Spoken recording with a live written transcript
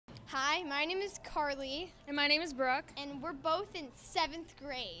Hi, my name is Carly. And my name is Brooke. And we're both in 7th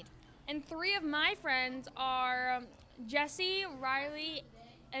grade. And three of my friends are Jessie, Riley,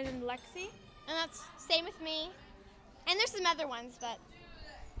 and Lexi. And that's same with me. And there's some other ones, but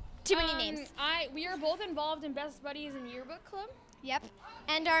too many names. We are both involved in Best Buddies and Yearbook Club. Yep.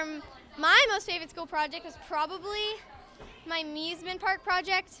 And my most favorite school project was probably my amusement park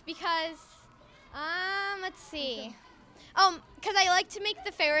project because, let's see. Because I like to make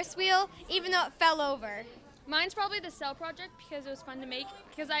the Ferris wheel, even though it fell over. Mine's probably the Cell project because it was fun to make,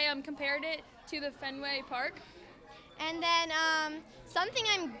 because I compared it to the Fenway Park. And then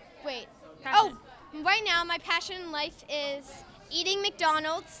passion. Right now my passion in life is eating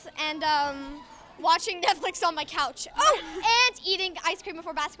McDonald's and watching Netflix on my couch. And eating ice cream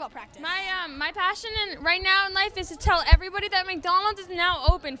before basketball practice. My passion right now in life is to tell everybody that McDonald's is now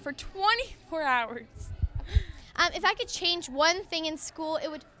open for 24 hours. If I could change one thing in school, it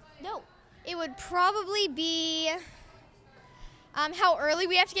would probably be how early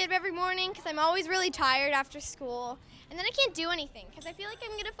we have to get up every morning, because I'm always really tired after school. And then I can't do anything because I feel like I'm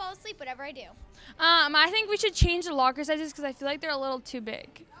going to fall asleep whatever I do. I think we should change the locker sizes because I feel like they're a little too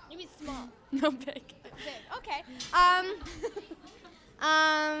big. Maybe small. No, big. Big. Okay.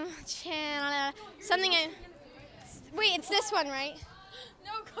 Wait, it's this one, right?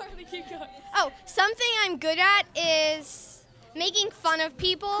 No, Carly, keep going. Oh, something I'm good at is making fun of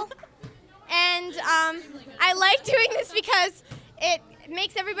people. And I like doing this because it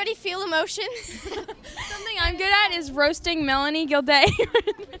makes everybody feel emotion. Something I'm good at is roasting Melanie Gilday. And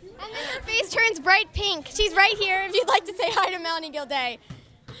then her face turns bright pink. She's right here if you'd like to say hi to Melanie Gilday.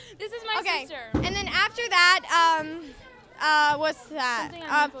 This is my sister. And then after that, what's that?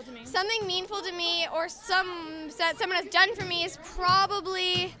 Something meaningful to me or that someone has done for me is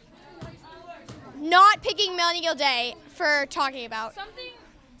probably not picking Melanie Gilday for talking about.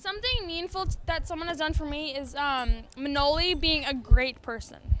 Something meaningful that someone has done for me is Manoli being a great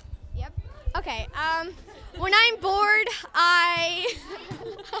person. Yep. Okay. When I'm bored, I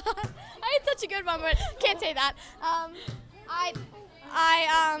had such a good one, but can't say that.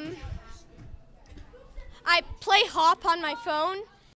 I play Hop on my phone,